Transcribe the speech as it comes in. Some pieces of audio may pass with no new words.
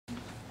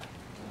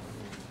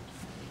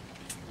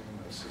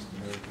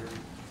here.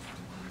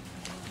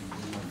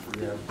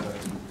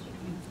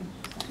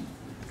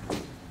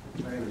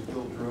 My name is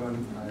Druhan.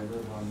 I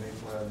live on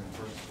Maple Avenue in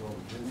Purcellville,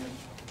 Virginia.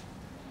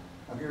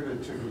 I'm here to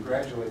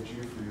congratulate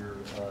you for your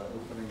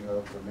opening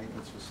of the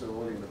maintenance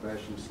facility in the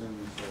Basham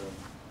Sims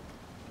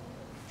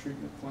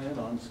treatment plant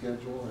on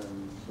schedule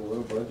and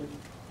below budget.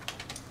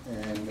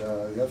 And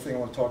the other thing I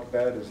want to talk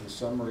about is the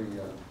summary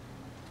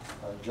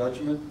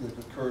judgment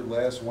that occurred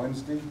last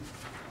Wednesday.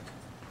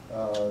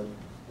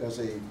 As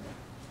a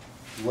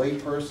lay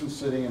person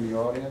sitting in the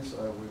audience,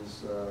 I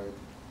was,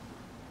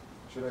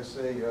 should I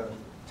say,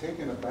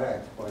 taken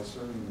aback by a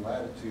certain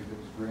latitude that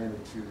was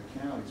granted to the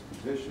county's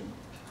position.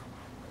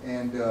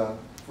 And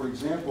for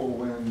example,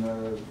 when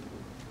the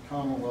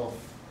Commonwealth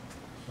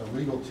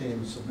legal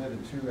team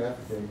submitted 2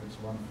 affidavits,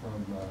 one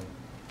from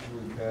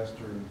Julie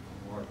Pastor and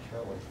Mark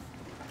Kelly,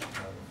 the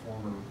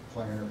former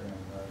planner and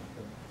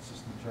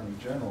Assistant Attorney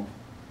General,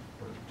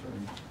 or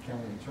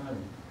county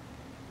attorney,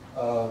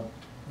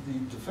 the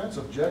defense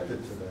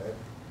objected to that,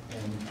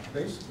 and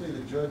basically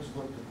the judge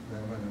looked at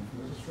them, and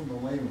this is from the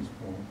layman's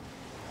point,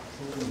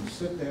 told them to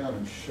sit down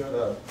and shut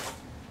up,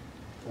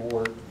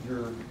 or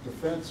your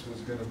defense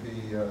was going to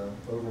be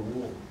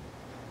overruled.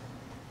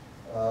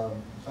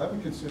 I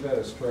would consider that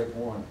a strike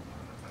one.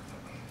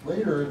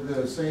 Later,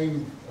 the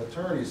same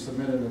attorney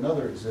submitted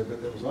another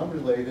exhibit that was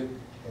unrelated,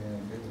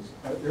 and it was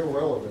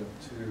irrelevant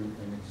to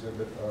an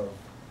exhibit of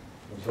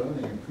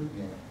zoning and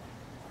Pugam.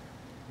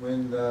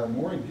 When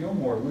Maureen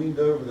Gilmore leaned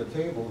over the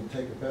table to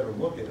take a better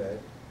look at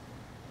it,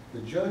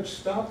 the judge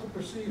stopped the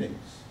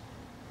proceedings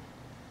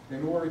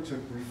in order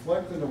to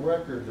reflect in the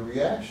record the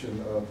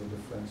reaction of the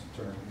defense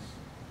attorneys.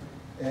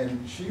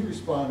 And she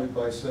responded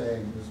by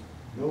saying, Ms.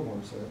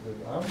 Gilmore said,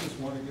 that I just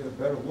want to get a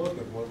better look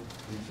at what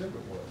the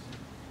exhibit was.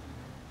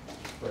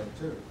 Strike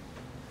two.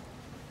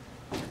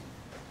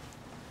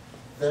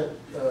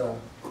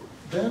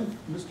 Then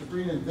Mr.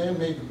 Green then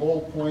made the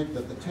bold point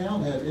that the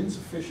town had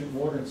insufficient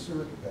water and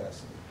sewer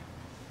capacity.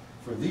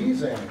 For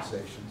these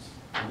annexations,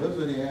 and those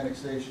are the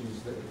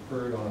annexations that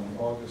occurred on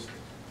August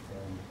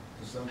and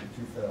December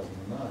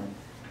 2009,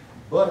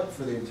 but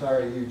for the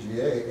entire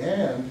UGA,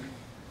 and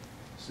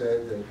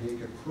said that he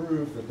could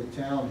prove that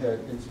the town had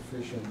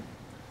insufficient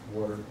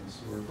water and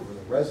sewer for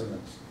the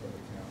residents of the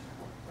town.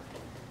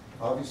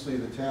 Obviously,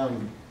 the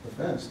town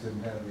defense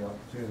didn't have the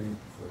opportunity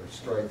for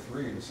strike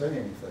three to say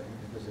anything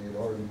because they had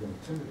already been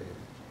intimidated.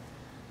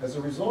 As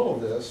a result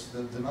of this,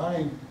 the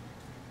denying,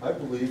 I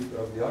believe,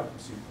 of the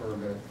occupancy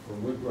permit for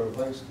Woodgrove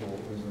High School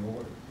is in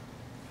order.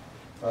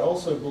 I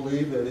also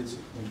believe that it's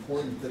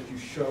important that you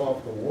shut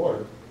off the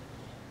water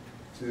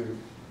to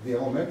the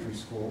elementary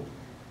school,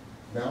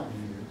 Mountain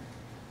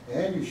View,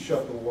 and you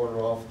shut the water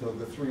off to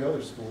the 3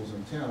 other schools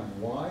in town.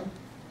 Why?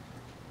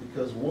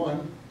 Because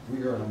 1,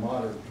 we are in a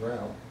moderate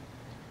drought.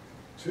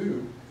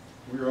 2,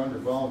 we are under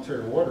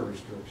voluntary water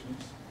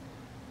restrictions.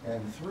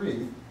 And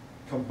 3,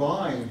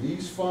 combined,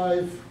 these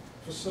 5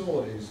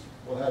 facilities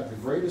will have the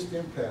greatest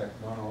impact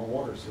on our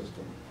water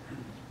system.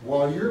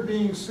 While you're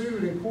being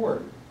sued in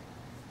court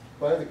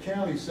by the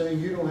county saying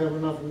you don't have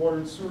enough water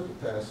and sewer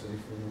capacity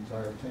for the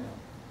entire town.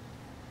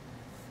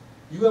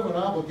 You have an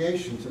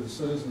obligation to the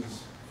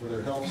citizens for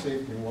their health,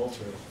 safety, and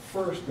welfare,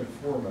 first and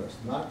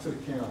foremost, not to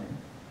the county.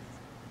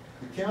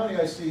 The county,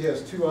 I see,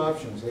 has 2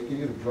 options. They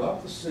can either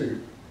drop the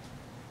suit,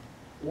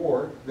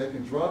 or they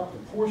can drop the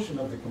portion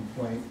of the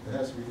complaint that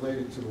has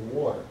related to the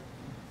water.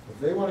 If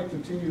they want to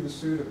continue the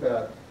suit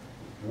about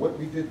what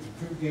we did to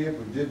Pugam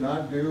or did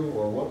not do,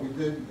 or what we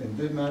did and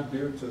did not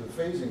do to the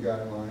phasing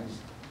guidelines,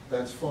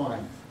 that's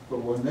fine. But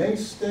when they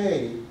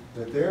state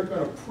that they're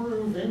going to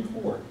prove in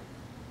court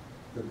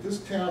that this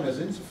town has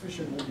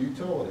insufficient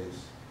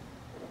utilities,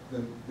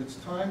 then it's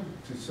time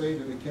to say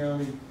to the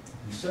county,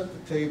 you set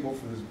the table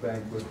for this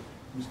banquet,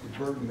 Mr.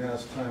 Burton, now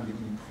it's time to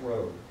eat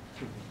crow,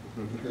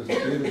 because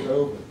it is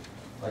over.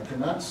 I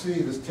cannot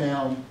see this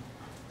town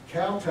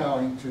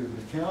kowtowing to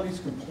the county's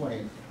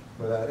complaint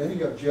without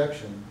any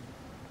objection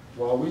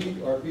while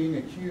we are being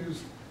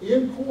accused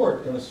in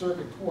court, in a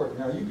circuit court.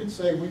 Now, you could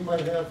say we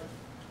might have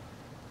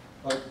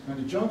an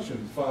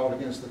injunction filed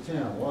against the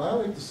town. Well,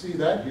 I'd like to see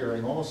that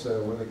hearing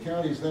also, where the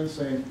county is then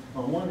saying,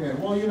 on one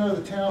hand, well, you know,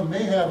 the town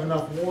may have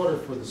enough water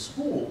for the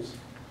schools,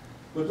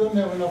 but doesn't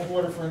have enough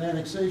water for an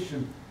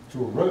annexation to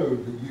a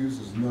road that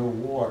uses no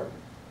water.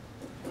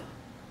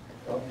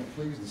 I'll be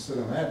pleased to sit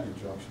on that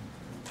injunction.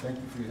 Thank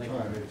you for your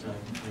time.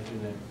 Thank you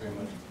very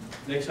much.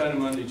 Next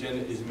item on the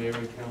agenda is mayor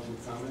and council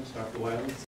comments. Dr. Wiley.